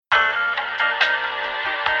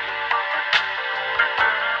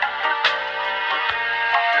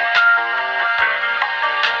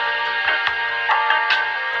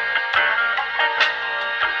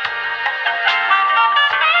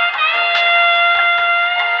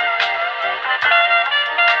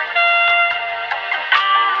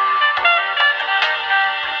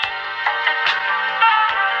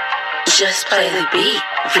Just play the beat,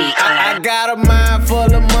 I got a mind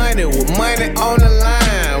full of money with money on the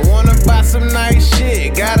line. Wanna buy some nice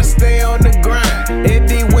shit, gotta stay on the grind. If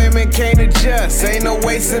these women can't adjust, ain't no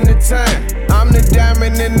wasting the time. I'm the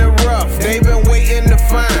diamond in the rough, they been waiting to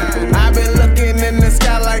find. I've been looking in the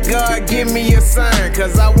sky like God, give me a sign.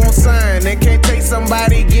 Cause I won't sign and can't take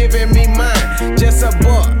somebody giving me mine. Just a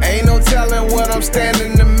buck, ain't no telling what I'm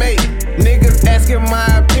standing to make. Niggas asking my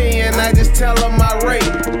opinion, I just tell them my rate.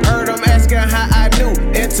 Heard them asking how I knew,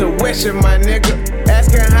 intuition, my nigga.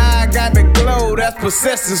 Asking how I got the glow, that's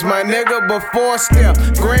persistence, my nigga. Before step,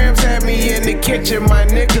 Grams had me in the kitchen, my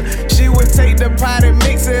nigga. She would take the pot and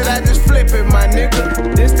mix it, I just flip it, my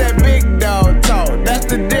nigga. This that big dog talk, that's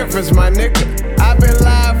the difference, my nigga. I been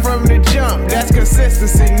live from the jump, that's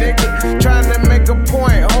consistency, nigga. Trying to make a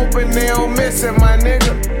point, hoping they don't miss it, my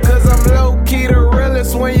nigga. Cause I'm low-key the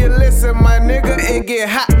realest when you listen, my nigga. It get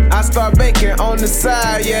hot, I start baking on the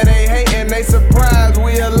side. Yeah, they hating, they surprised.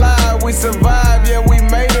 We alive, we survive, yeah, we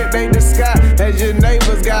made it. They disguise as your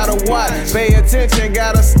neighbors gotta watch. Pay attention,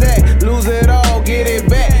 gotta stack. Lose it all, get it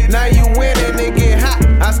back. Now you winning, it get hot.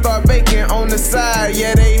 I start baking on the side.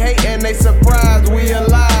 Yeah, they hating, they surprised. We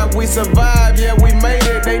alive, we survive, yeah, we made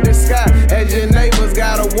it. They disguise as your neighbors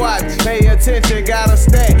gotta watch. Pay attention, gotta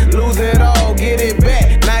stack. Lose it all, get it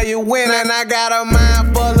back. Now you winning, I got a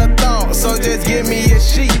mind full of thoughts, so just give me a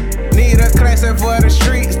sheet. Need a classic for the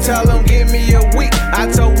streets, tell them give me a week. I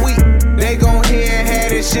told week, they gon' hear and have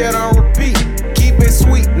this shit on repeat. Keep it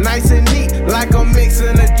sweet, nice and neat, like I'm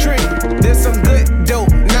mixing a drink. This some good dope,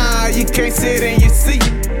 nah, you can't sit in your seat.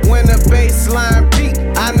 When the baseline peak,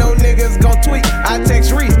 I know niggas gon' tweak. I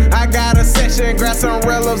text Reese, I got a session, grab some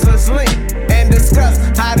relatives, let's link and discuss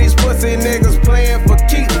how these pussy niggas playing for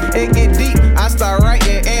keeps. It get deep, I start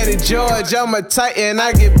writing Eddie George. I'm a titan,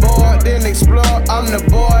 I get bored, then explore. I'm the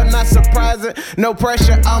boy, not surprising, no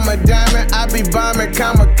pressure, I'm a diamond. I be bombing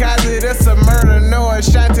kamikaze, this a murder, no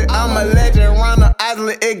Ashanti. I'm a legend, Ronald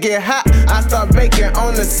Isley, it get hot. I start baking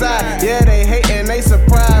on the side. Yeah, they hating, they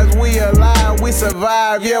surprised. We alive, we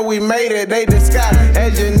survive, yeah, we made it. They disguise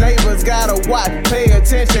as your neighbors gotta watch. Pay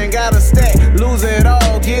attention, gotta stack. Lose it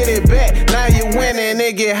all, get it back. Now you winning,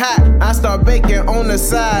 it get hot. I start baking on the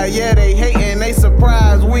side. Yeah, they hating, they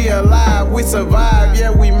surprised. We alive, we survive,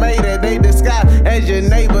 yeah, we made it. They disguise as your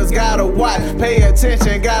neighbors gotta watch. Pay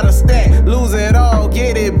attention, gotta stack. Lose it all,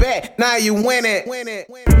 get it back. Now you win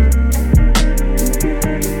it.